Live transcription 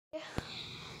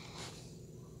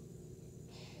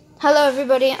Hello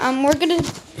everybody. We're gonna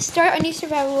start a new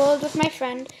survival world with my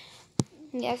friend.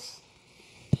 Yes.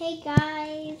 Hey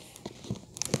guys.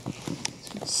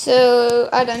 So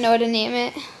I don't know how to name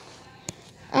it.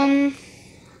 I'm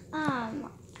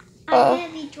gonna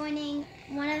be joining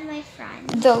one of my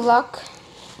friends. The luck.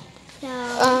 So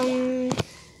and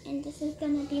this is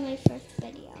gonna be my first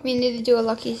video. We need to do a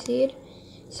lucky seed.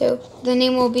 So the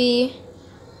name will be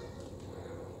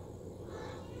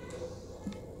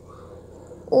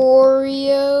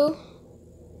Oreo.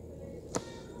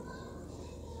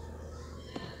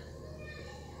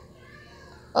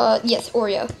 Yes,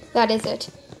 Oreo. That is it.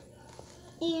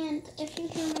 And if you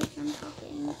hear my friend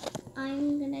talking,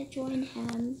 I'm gonna join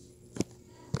him.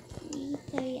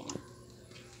 So yeah.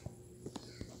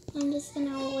 I'm just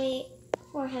gonna wait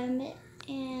for him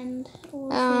and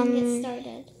we'll soon get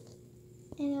started.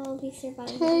 And it will be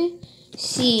survival. Okay.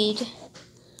 Seed.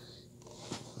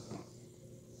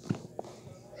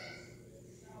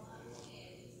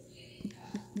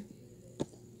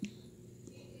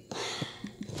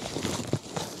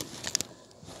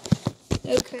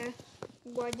 Okay.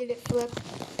 Why did it flip?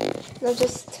 I'll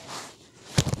just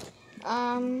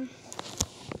I'm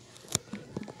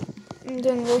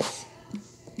doing this.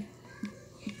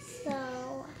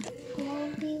 So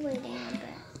we'll be waiting a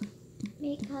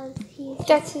bit because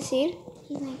That's the seed.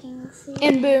 he's making the seed.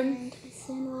 And boom. And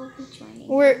soon we'll be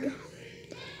joining.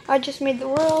 I just made the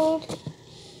world.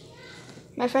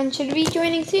 My friend should be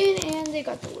joining soon, and they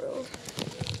got the world.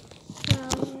 So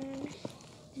we're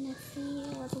gonna see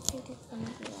what the seed is gonna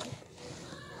be like.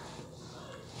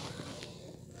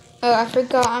 Oh, I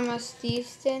forgot I'm a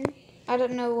Stevenson. I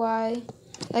don't know why.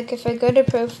 Like if I go to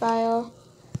profile,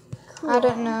 Cool. I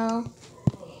don't know.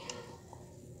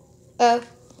 Oh,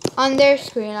 on their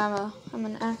screen I'm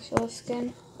an actual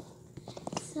skin.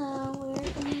 So we're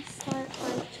gonna start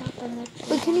by chopping the tree.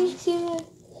 Wait, can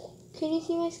you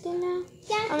see my skin now?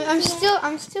 Yeah.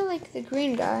 I'm still like the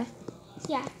green guy.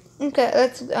 Yeah. Okay,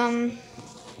 let's So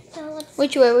let's.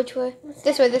 which way?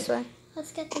 This way.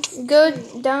 Let's get this. Go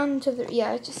tree. down to the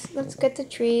let's get the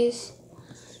trees.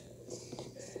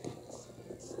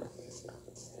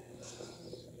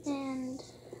 And.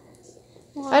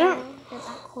 I don't. Get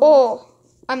that cool. Oh,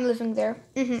 I'm living there.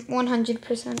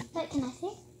 100%. Wait, can I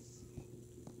see?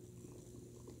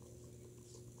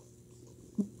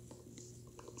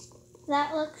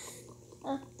 That looks.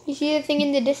 You see the thing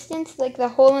in the distance, like the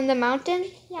hole in the mountain?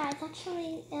 Yeah, it looks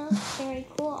very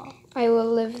cool. I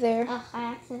will live there. Ugh, I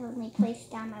accidentally placed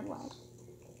down my wood.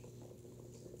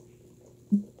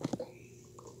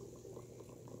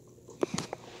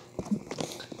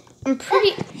 I'm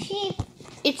pretty. Sheep.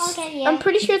 It's. Okay, yeah. I'm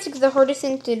pretty sure it's like the hardest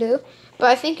thing to do, but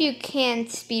I think you can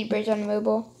speed bridge on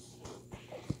mobile.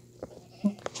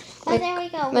 Oh, there we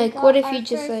go. Like, what if you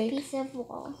just like? Piece of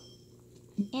wool.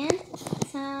 And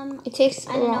some. It takes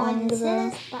I don't know what longer. this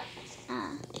is, but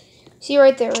See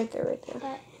right there.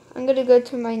 But I'm gonna go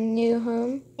to my new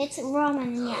home. it's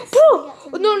Roman, yes. Bro!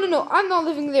 No! I'm not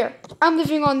living there. I'm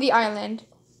living on the island.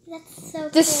 That's so cool.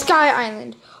 The Sky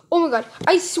Island. Oh my god.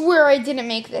 I swear I didn't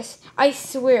make this. I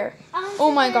swear.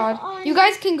 Oh my god. You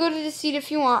guys can go to the seed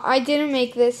if you want. I didn't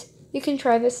make this. You can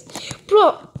try this.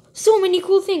 Bro, so many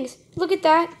cool things. Look at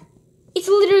that. It's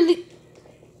literally...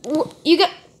 You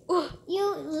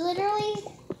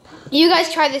guys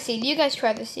try the seed.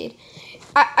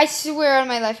 I swear on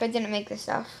my life I didn't make this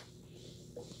stuff.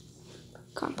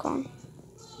 Come on.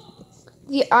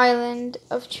 The Island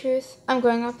of Truth. I'm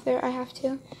going up there. I have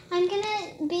to. I'm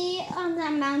gonna be on the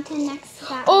mountain next to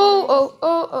that. Oh.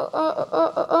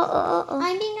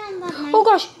 I'm being on the mountain. Oh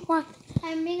gosh, what?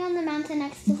 I'm being on the mountain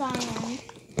next to Zion.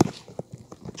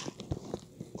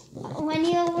 When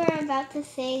you were about to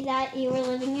say that you were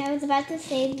living here, I was about to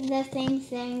say the same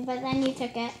thing, but then you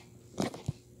took it.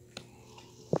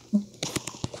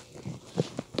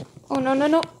 Oh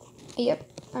no. Yep,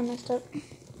 I messed up.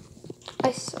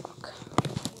 I suck.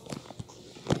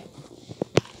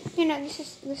 You know, this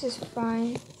is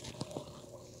fine.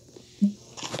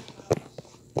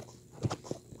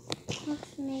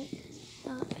 Let's make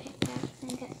a pickaxe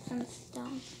and get some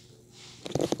stone.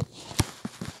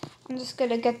 I'm just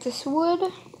gonna get this wood.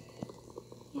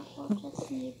 Yeah, we'll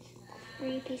just need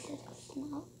 3 pieces of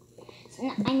snow. So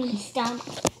no, I need stone.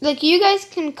 Like, you guys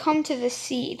can come to the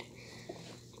seed.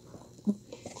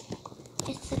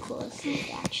 It's the coolest thing,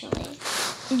 actually.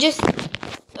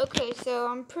 Okay, so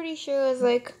I'm pretty sure it was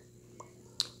like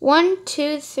 1,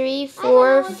 2, 3,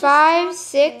 4, 5,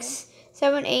 6,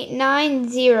 7, 8, 9,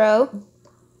 0,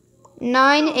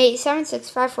 9, 8, 7, 6,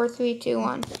 5, 4, 3, 2,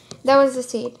 1. That was the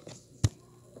seed.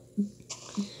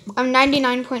 I'm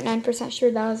 99.9%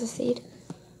 sure that was a seed.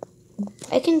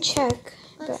 I can check.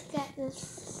 Let's get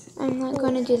this. I'm not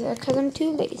going to do that because I'm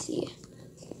too lazy.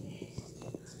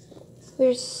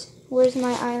 Where's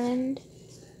my island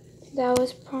that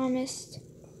was promised?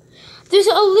 There's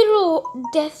a literal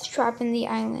death trap in the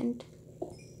island.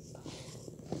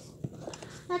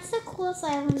 That's the coolest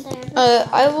island I ever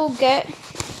saw. I will get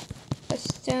a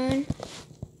stone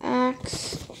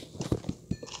axe.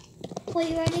 Wait,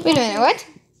 you already Wait a minute, what?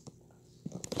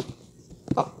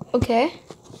 Oh, okay.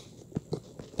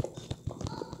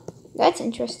 That's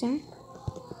interesting.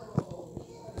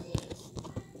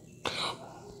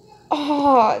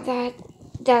 Oh,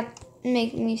 that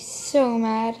made me so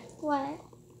mad. What?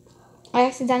 I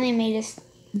accidentally made this.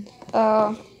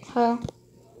 Huh.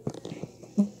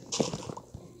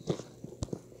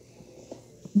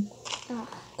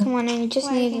 Come on, I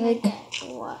just need like.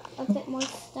 What? A bit more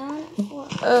stone?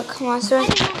 Come on, sir.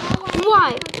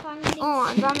 Why?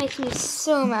 Oh, that makes me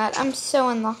so mad. I'm so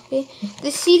unlucky. The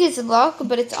seed is luck,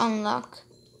 but it's unluck.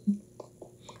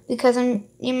 Because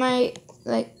you might,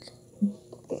 like...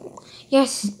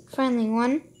 Yes, finally.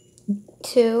 1,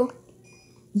 2,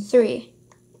 3.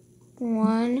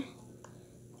 1,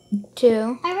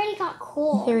 2. I already got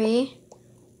coal. 3.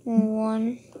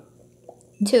 1,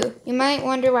 2. You might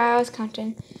wonder why I was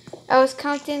counting. I was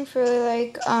counting for,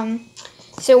 like,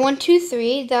 So 1, 2,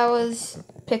 3, that was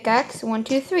pickaxe. 1,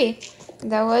 2, 3,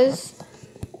 that was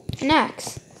an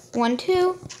axe. 1,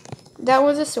 2, that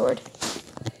was a sword.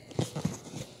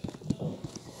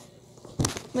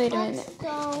 Wait a minute. Let's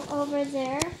go over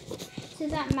there to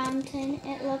that mountain.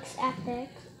 It looks epic,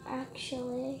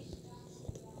 actually.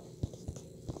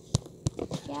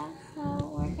 Yeah,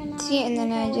 so we're gonna. See, and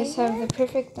then I just have the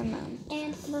perfect amount.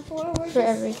 And before we're for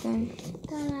everything.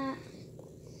 Gonna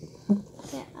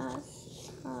get us.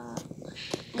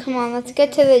 Come on, let's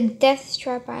get to the Death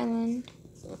Trap Island.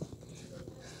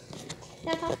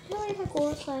 That's actually the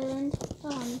coolest island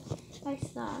I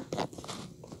saw.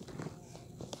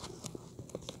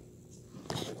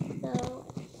 So,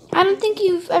 I don't think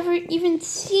you've ever even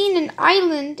seen an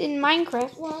island in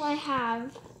Minecraft. well, I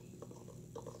have.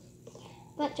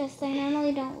 But just I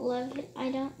normally don't live.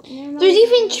 There's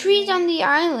even trees on the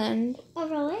island. Oh,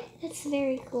 really? That's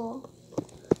very cool.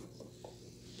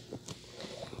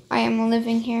 I am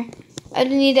living here. I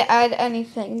don't need to add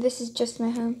anything. This is just my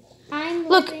home.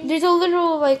 Look, there's a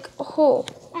literal like hole.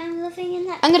 I'm living in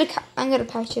that. I'm gonna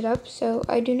patch it up so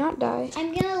I do not die.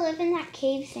 I'm gonna live in that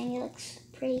cave thing. It looks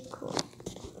pretty cool.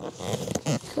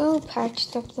 Go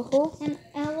patched up the hole. And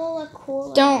it will look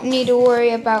cool. Don't need to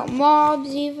worry about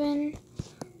mobs even.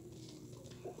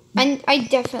 And I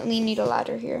definitely need a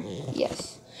ladder here.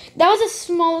 Yes, that was the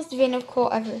smallest vein of coal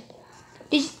ever.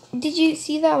 Did you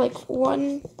see that? Like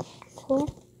one coal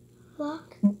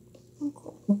block.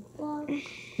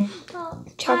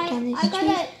 Chop down these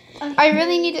trees. I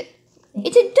really need it.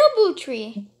 It's a double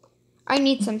tree. I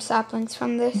need some saplings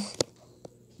from this.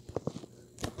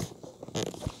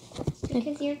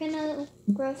 Because you're gonna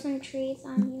grow some trees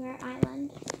on your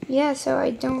island. Yeah, so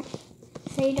you don't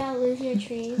lose your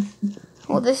trees.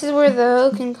 Well, this is where the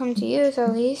hoe can come to use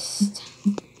at least.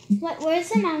 Where's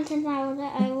the mountain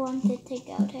that I wanted to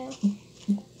go to?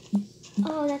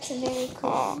 Oh, that's a very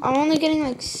cool. Oh, I'm only getting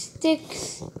like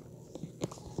sticks.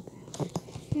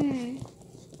 Over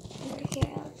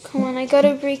here. Come on, I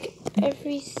gotta break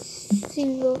every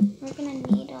single. We're gonna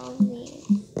need all these.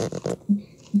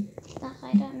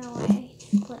 I don't know why I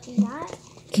split that.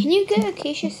 Can you get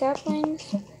acacia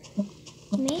saplings?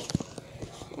 Me?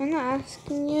 I'm not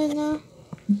asking you now.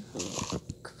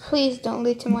 Please don't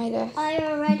lead to my death. I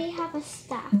already have a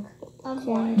stack of Come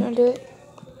on, wood. don't do it.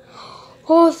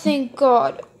 Oh, thank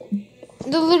God.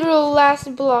 The literal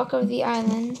last block of the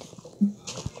island.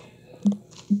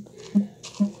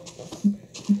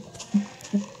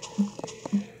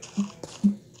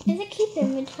 Is it keep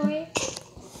inventory?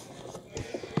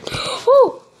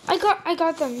 Oh, I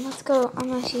got them. Let's go.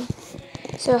 I'm actually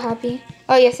so happy.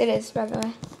 Oh, yes, it is, by the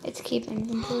way. It's keep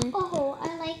inventory. Oh,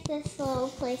 I like this little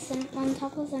place. And on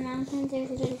top of the mountain,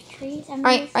 there's a bit of trees.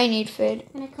 I need food.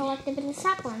 I'm going to collect a bit of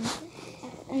saplings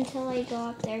until I go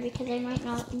up there because I might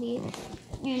not be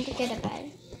able to get a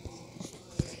bed.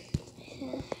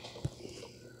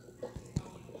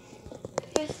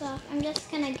 First off, I'm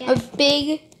just going to get a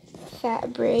big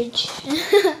fat bridge.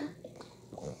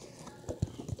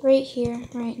 Right here,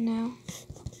 right now.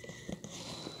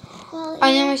 Well,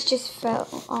 I almost just fell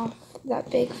off that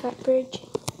big fat bridge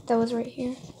that was right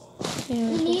here. We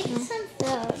need some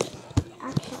food,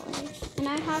 actually. And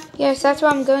I have... Yes, that's why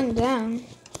I'm going down.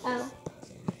 Oh.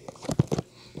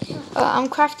 I'm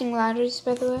crafting ladders,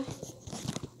 by the way.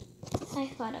 I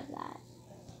thought of that.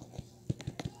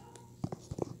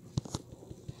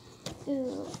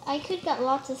 Ooh, I could get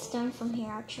lots of stone from here,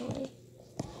 actually.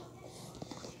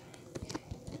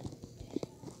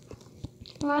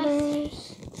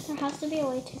 Ladders. There has to be a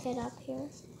way to get up here.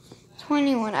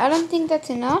 21. I don't think that's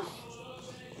enough.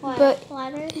 What? But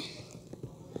Ladders?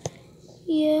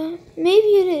 yeah, maybe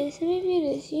it is. Maybe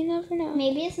it is. You never know.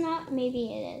 Maybe it's not.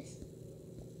 Maybe it is.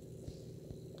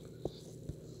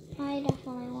 I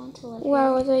definitely want to live Why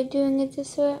here. was I doing it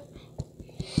this way?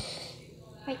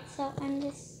 Right, so I'm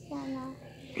just gonna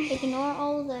ignore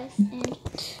all this and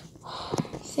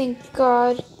Thank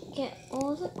God. get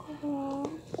all the coal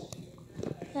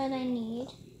that I need,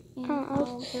 and Oh,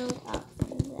 I'll build up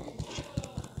from there.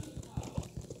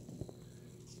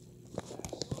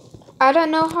 I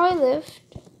don't know how I lived.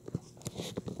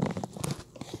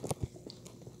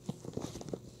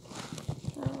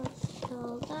 So let's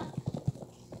build up.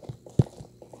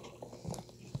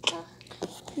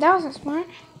 That wasn't smart.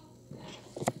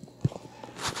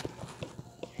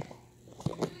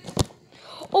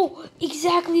 Oh,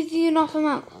 exactly the enough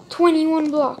amount.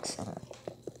 21 blocks.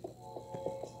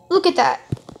 Look at that.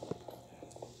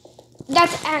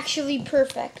 That's actually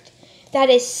perfect. That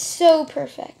is so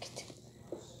perfect.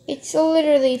 It's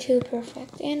literally too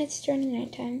perfect. And it's turning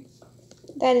nighttime.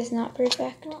 That is not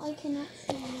perfect. Well, I cannot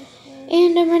see anything.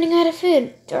 And I'm running out of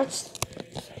food. That's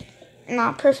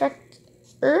not perfect.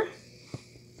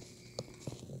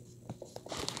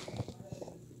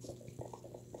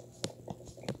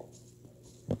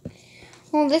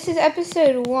 Well, this is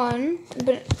episode 1,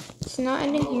 but it's not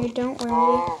ending here. Don't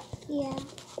worry. Yeah.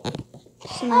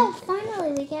 It's not. Oh,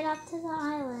 finally we get up to the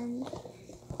island.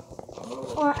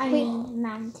 Or I mean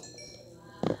mountain.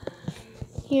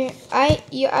 Here, I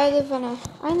live on a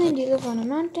island. You live on a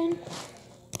mountain.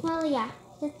 Well, yeah.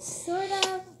 It's sort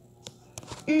of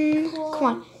cool. Come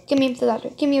on, get me up the ladder.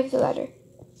 Get me up the ladder.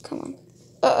 Come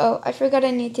on. I forgot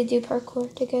I need to do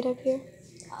parkour to get up here.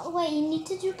 Oh, wait, you need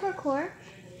to do parkour?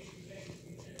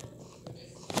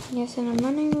 Yes, and I'm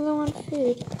running low on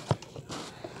food.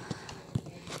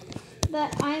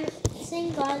 But I'm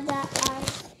thank God that I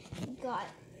got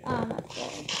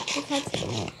food, because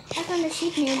I found a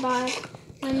sheep nearby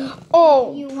when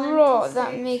you went bro, to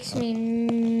that search. makes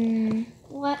me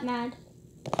What, mad?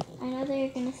 I know that you're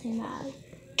gonna say mad.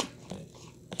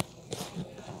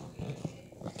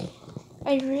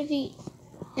 I really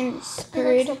am It looks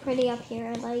scared. so pretty up here.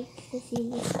 I like to see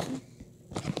the sun.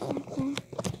 Okay.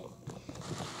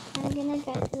 I'm gonna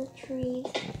get the trees,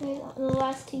 the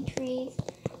last 2 trees.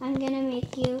 I'm gonna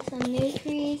make you some new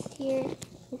trees here.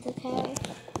 It's okay.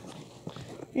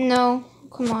 No,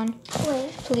 come on.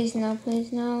 Wait, Please no,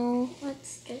 please no.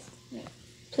 let's just make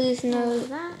Please no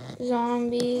that.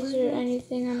 zombies or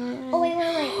anything on my island. Oh, wait.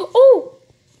 Oh!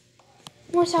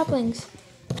 More saplings.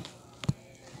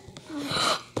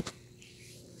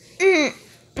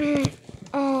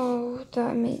 Oh,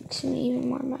 that makes me even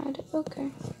more mad.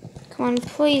 Okay. Come on,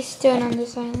 please stone on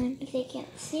this island. If they can't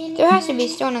see anything. There has to be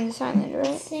stone on this island,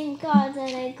 right? Thank God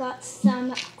that I got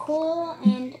some coal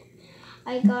and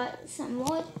I got some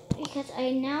wood, because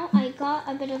I got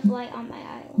a bit of light on my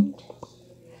island.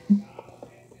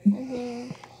 There.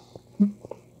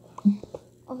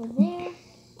 Over there.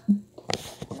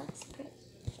 That's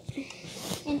pretty.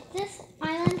 And this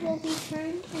island will be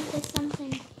turned into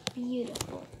something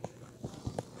beautiful.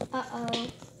 Uh-oh.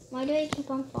 Why do I keep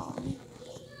on falling?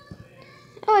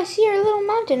 Oh, I see our little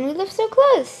mountain. We live so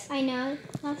close. I know.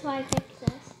 That's why I picked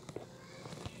this.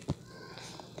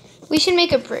 We should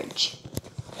make a bridge.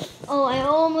 Oh, I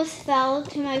almost fell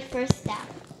to my first step.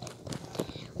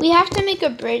 We have to make a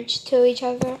bridge to each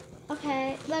other.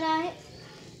 Okay, but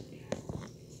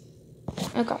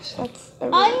Oh gosh, that's a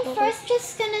really I'm bad first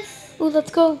just gonna... Ooh,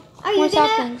 let's go. Are More you gonna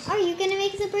saplings.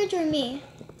 make the bridge or me?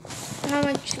 How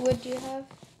much wood do you have?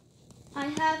 I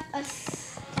have a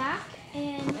stack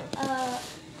and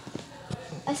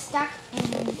a stack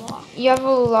and a block. You have a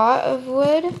lot of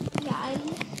wood? Yeah,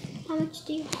 how much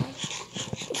do you have?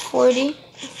 40.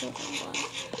 It's a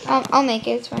block. I'll make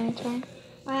it. It's fine. It's fine.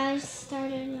 I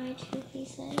started my 2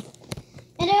 pieces.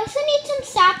 And I also need some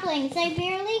saplings. I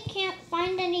barely can't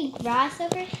find any grass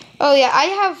over here. Oh yeah, I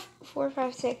have 4,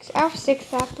 5, 6. I have 6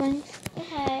 saplings.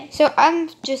 Okay. So I'm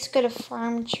just gonna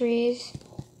farm trees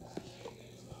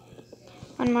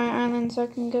on my island so I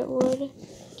can get wood.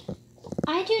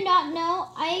 I do not know.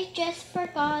 I just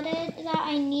forgot it that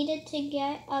I needed to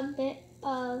get a bit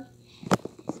of...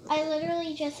 I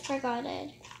literally just forgot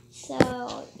it.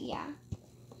 So, yeah.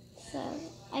 So,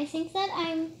 I think that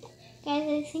I'm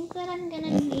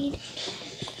gonna need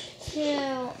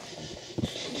to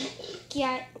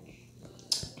get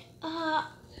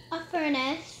a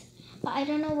furnace, but I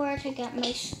don't know where to get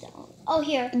my stone. Oh,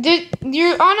 here.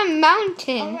 You're on a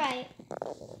mountain. All right.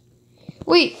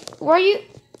 Wait, why are you...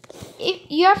 If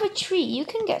you have a tree, you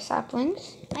can get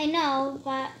saplings. I know,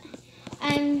 but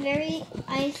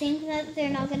I think that they're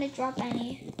not going to drop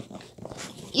any.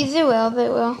 They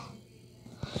will.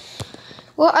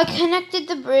 Well, I connected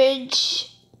the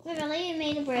bridge. Wait, really? You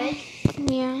made a bridge?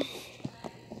 Yeah.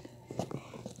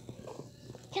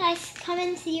 Can I come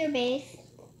and see your base?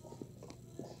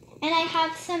 And I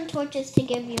have some torches to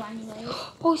give you anyway.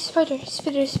 Oh, spider.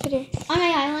 On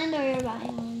my island or your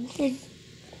island?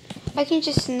 I can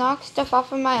just knock stuff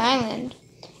off of my island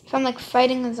if I'm like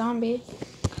fighting a zombie.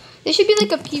 There should be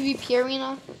like a PvP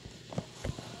arena.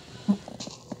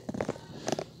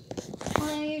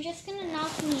 Well, you're just gonna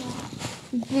knock me off.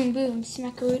 Boom, boom,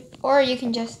 smack a root. Or you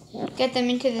can just get them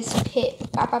into this pit.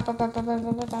 Bop, bop, bop, bop, bop, bop,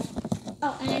 bop, bop.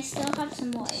 Oh, and I still have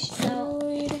some wood. So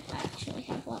I actually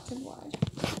have lots of wood.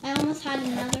 I almost had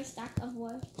another stack of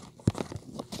wood.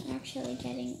 I'm actually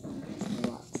getting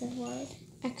lots of wood.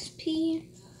 XP.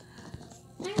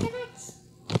 I'm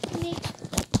gonna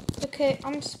make... Okay,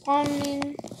 I'm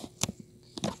spawning.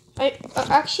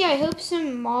 Actually, I hope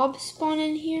some mobs spawn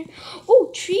in here.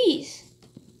 Oh, trees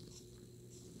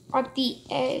at the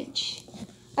edge.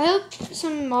 I hope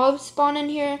some mobs spawn in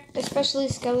here, especially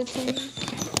skeletons.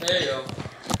 There you go.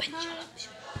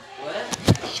 What?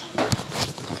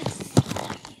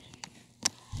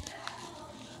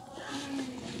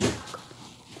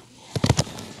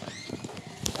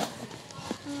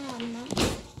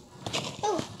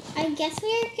 Oh, I guess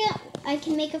I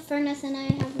can make a furnace and I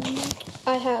have one more.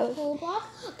 I have. Coal block,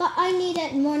 but I need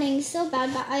it morning so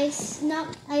bad. But I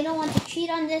don't want to cheat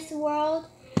on this world.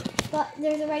 But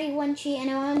there's already one cheat, and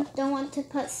I don't want to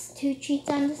put 2 cheats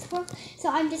on this world. So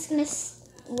I'm just gonna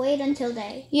wait until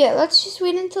day. Yeah, let's just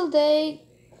wait until day.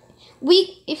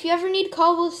 If you ever need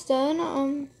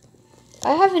cobblestone,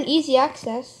 I have an easy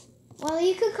access. Well,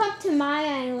 you could come to my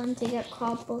island to get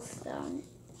cobblestone.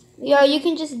 Yeah, you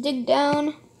can just dig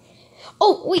down.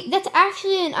 Oh wait, that's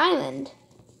actually an island.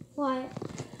 What?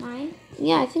 Mine?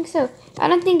 Yeah, I think so. I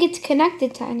don't think it's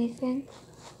connected to anything.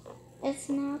 It's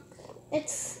not.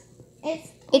 It's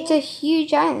a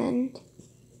huge island.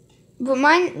 But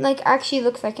mine like actually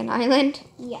looks like an island.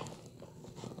 Yeah.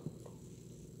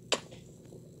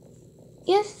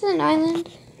 Yes, it's an island.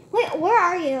 Wait, where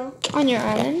are you? On your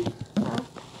island. Oh.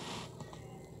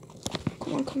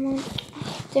 Come on.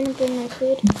 Didn't bring my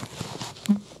food.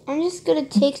 I'm just gonna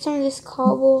take some of this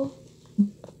cobble.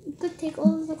 You could take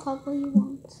all of the cobble you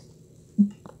want.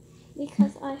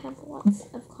 Because I have lots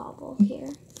of cobble here.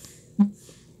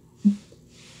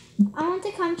 I want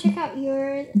to come check out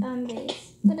your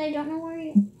base, but I don't know where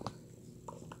you...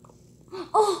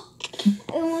 Oh!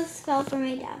 I almost fell for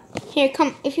my death. Here,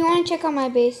 come. If you want to check out my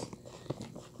base.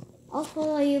 I'll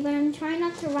follow you, but I'm trying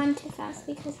not to run too fast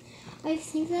because I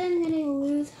think that I'm going to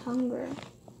lose hunger.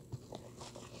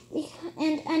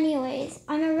 And anyways,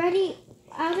 I'm already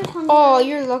out of hunger. Oh,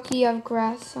 you're lucky you have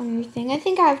grass on your thing. I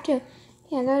think I have too.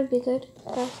 Yeah, that would be good.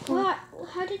 What?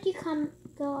 How did you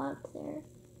go up there?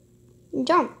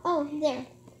 Jump. Oh, there.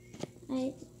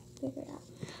 I figured out.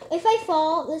 If I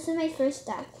fall, this is my first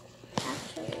death,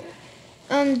 actually.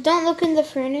 Don't look in the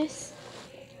furnace.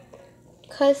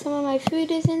 Because some of my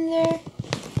food is in there.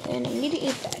 And I need to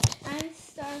eat that. I'm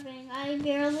starving. I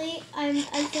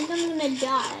think I'm gonna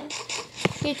die.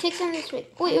 Here, take some of this.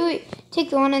 Wait. Take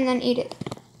the one and then eat it.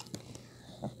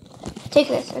 Take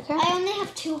this, okay? I only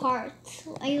have 2 hearts.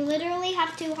 I literally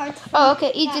have 2 hearts. Oh,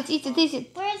 okay. Eat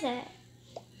it. Where is it?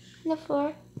 On the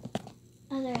floor.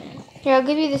 Oh, there it is. Here, I'll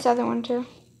give you this other one too.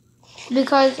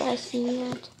 Because I see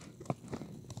it.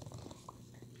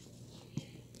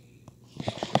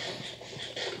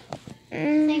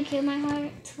 Thank you. My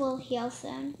heart will heal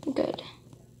soon. Good.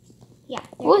 Yeah.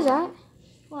 What was that?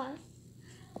 What?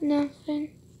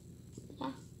 Nothing.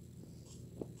 Yeah.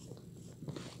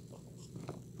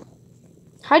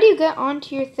 How do you get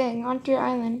onto your thing, onto your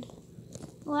island?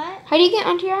 What? How do you get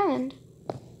onto your island?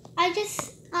 I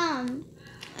just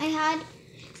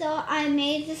I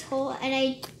made this hole and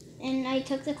I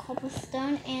took the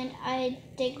cobblestone and I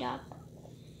digged up.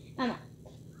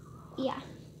 Yeah.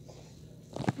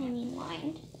 I mean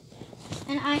lined.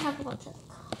 And I have lots of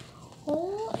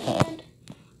coal and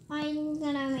I'm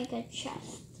gonna make a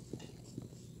chest.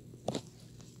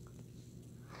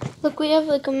 Look, we have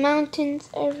like mountains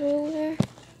everywhere.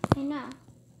 I know.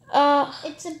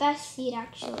 It's the best seed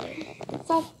actually.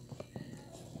 Stop.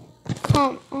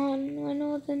 Come on, when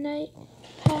will the night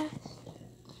pass?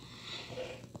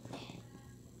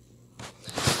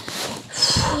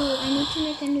 Ooh, I need to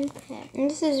make a new pick.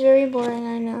 This is very boring,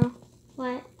 I know.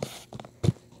 What?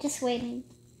 Just waiting.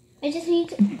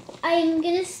 I'm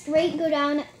gonna straight go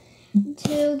down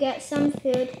to get some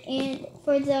food and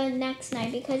for the next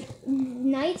night because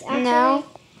nights actually. Now,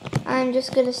 I'm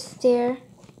just gonna stare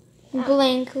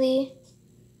blankly.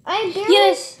 I barely.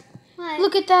 Yes! What?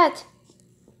 Look at that!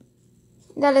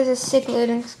 That is a sick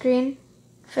loading screen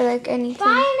for like anything.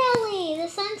 Finally! The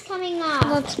sun's coming up.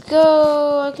 Let's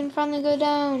go! I can finally go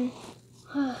down.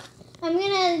 I'm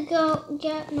gonna go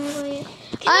get my way.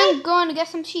 I'm going to get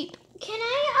some sheep. Can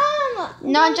I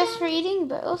Not just for eating,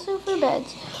 but also for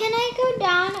beds. Can I go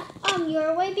down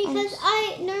your way because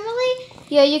I normally.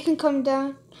 Yeah, you can come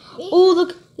down. Oh,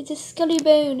 look! It's a skelly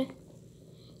bone.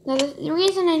 Now, the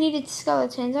reason I needed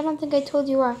skeletons, I don't think I told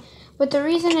you why, but the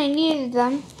reason I needed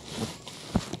them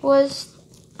was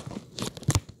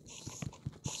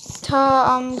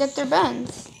to get their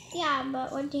bones. Yeah,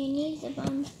 but what do you need the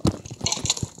bones for?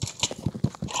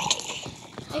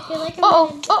 I feel like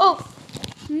Oh!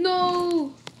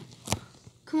 No!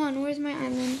 Come on, where's my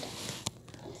island?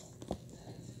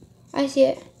 I see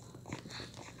it.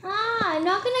 I'm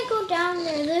not gonna go down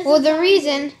there. Well, the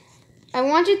reason I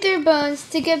wanted their bones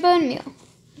to get bone meal.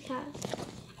 Okay.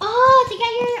 Oh, to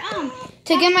get your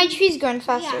To get my trees growing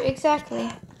faster, Yeah. exactly.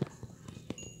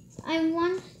 I'm.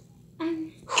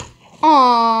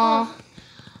 Aww.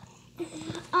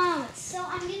 So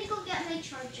I'm gonna go get my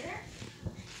charger.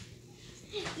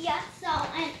 Yeah. So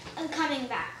I'm coming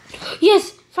back.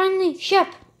 Yes, finally, Shep.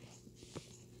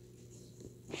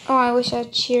 Oh, I wish I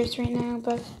had cheers right now,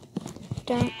 but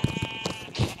don't.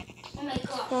 Oh my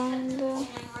god. Find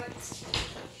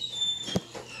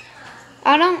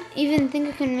I don't even think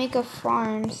I can make a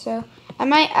farm, so I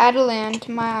might add a land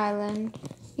to my island,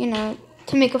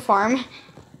 to make a farm.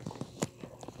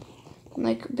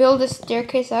 Like, build a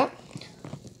staircase up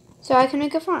so I can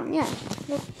make a farm. Yeah,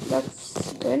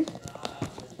 that's good.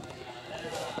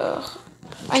 Ugh,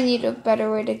 I need a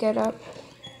better way to get up.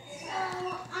 So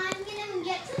I'm gonna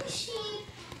get some sheep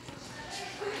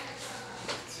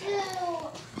to.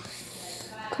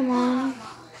 Come on.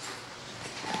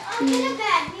 I'll get a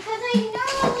bed because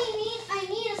I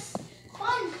need a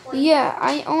spawn point. Yeah,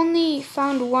 I only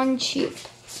found one sheep.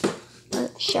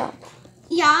 Shop.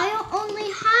 Yeah, I only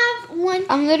have one.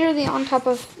 I'm literally on top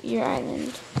of your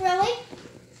island. Really?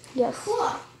 Yes.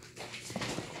 Cool.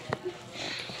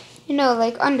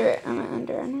 Like under it. I'm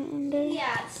under.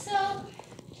 Yeah, so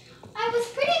I was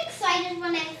pretty excited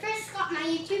when I first got my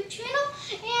YouTube channel,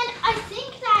 and I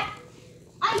think that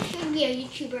I should be a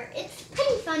YouTuber. It's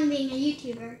pretty fun being a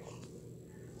YouTuber.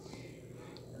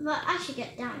 But I should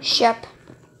get down. Shep,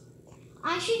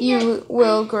 I should you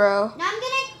will grow. Now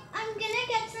I'm gonna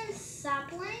get some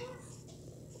saplings.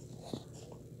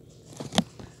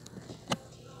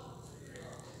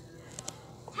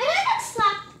 How do I get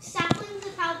saplings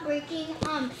without breaking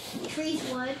trees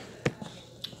wood?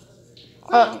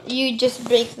 Oh, you just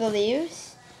break the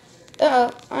leaves?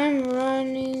 I'm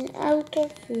running out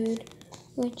of food,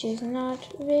 which is not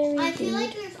very I feel good.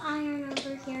 like there's iron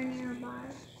over here nearby.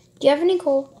 Do you have any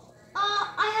coal?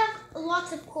 I have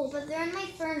lots of coal, but they're in my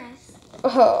furnace.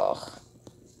 Oh.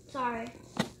 Sorry.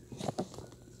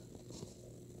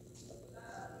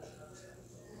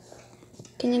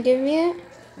 Can you give me it?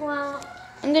 Well,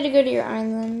 I'm gonna go to your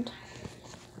island.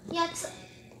 yeah,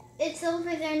 it's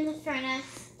over there in the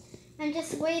furnace. I'm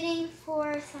just waiting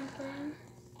for something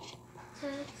to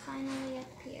finally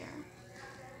appear.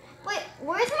 Wait,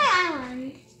 where's my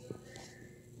island?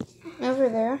 Over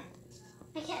there.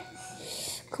 I can't.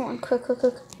 Come on, quick.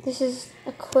 This is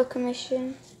a quick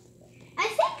mission. I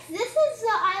think this is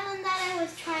the island that I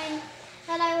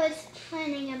was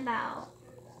planning about.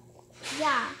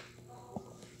 Yeah.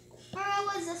 Or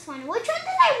was this one? Which one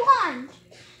did I want?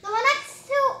 The one next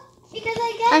to, because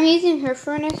I guess. I'm using her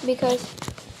furnace because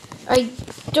I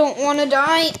don't want to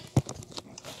die.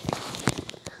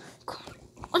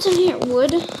 What's in here?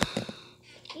 Wood?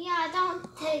 Yeah, don't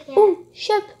take it. Oh,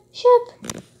 Shep.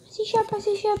 I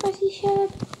see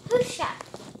Shep. Who's Shep?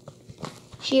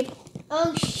 Sheep.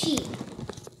 Oh, sheep.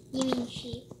 You mean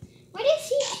sheep. Where do you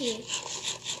see sheep?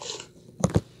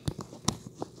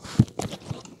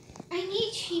 I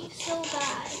need sheep so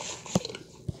bad.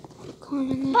 Come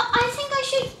on in there. But I think I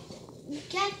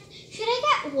should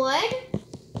I get wood?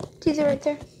 These are right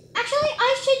there. Actually,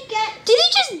 I should get. Did he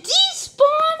just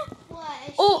despawn? What?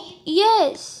 A Oh, sheep?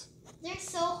 yes. They're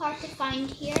so hard to find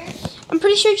here. I'm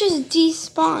pretty sure it just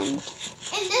despawned.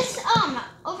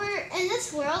 In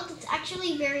this world, it's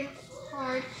actually very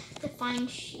hard to find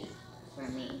sheep for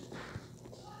me.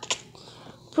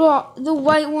 Bro, the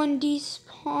white one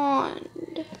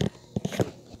despawned.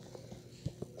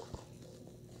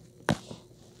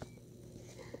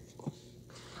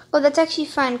 Oh, that's actually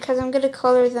fun because I'm going to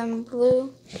color them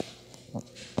blue.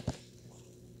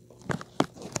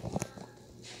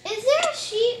 Is there a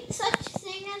sheep, such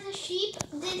thing as a sheep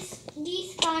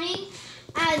despawning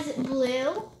as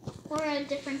blue or a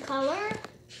different color?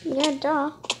 Yeah,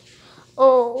 duh.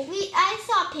 Oh. I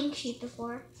saw a pink sheep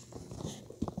before.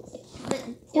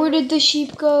 Where did the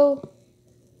sheep go?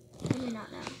 I do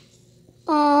not know.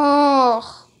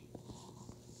 Oh.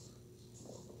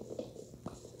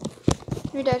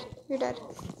 You're dead. You're dead.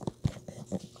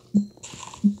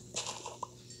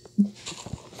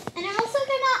 And I'm also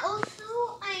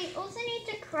I also need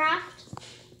to craft.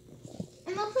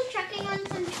 I'm also checking on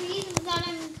some trees that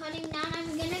I'm cutting down.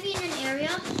 I'm gonna be in an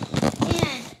area,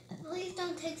 and please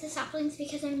don't take the saplings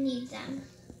because I need them.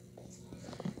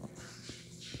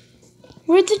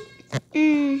 Where'd the...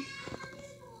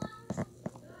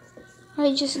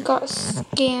 I just got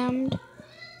scammed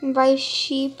by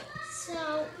sheep.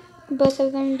 So... Both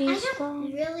of them I despawned.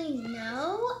 don't really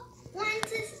know when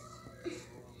to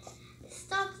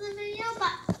stop the video,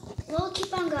 but we'll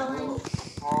keep on going.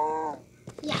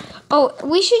 Yeah. Oh,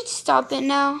 we should stop it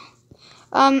now.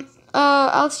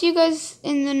 I'll see you guys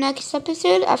in the next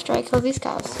episode after I kill these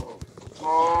cows.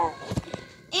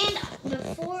 And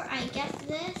before I get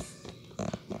this,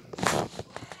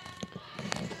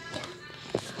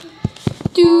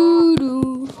 Dude.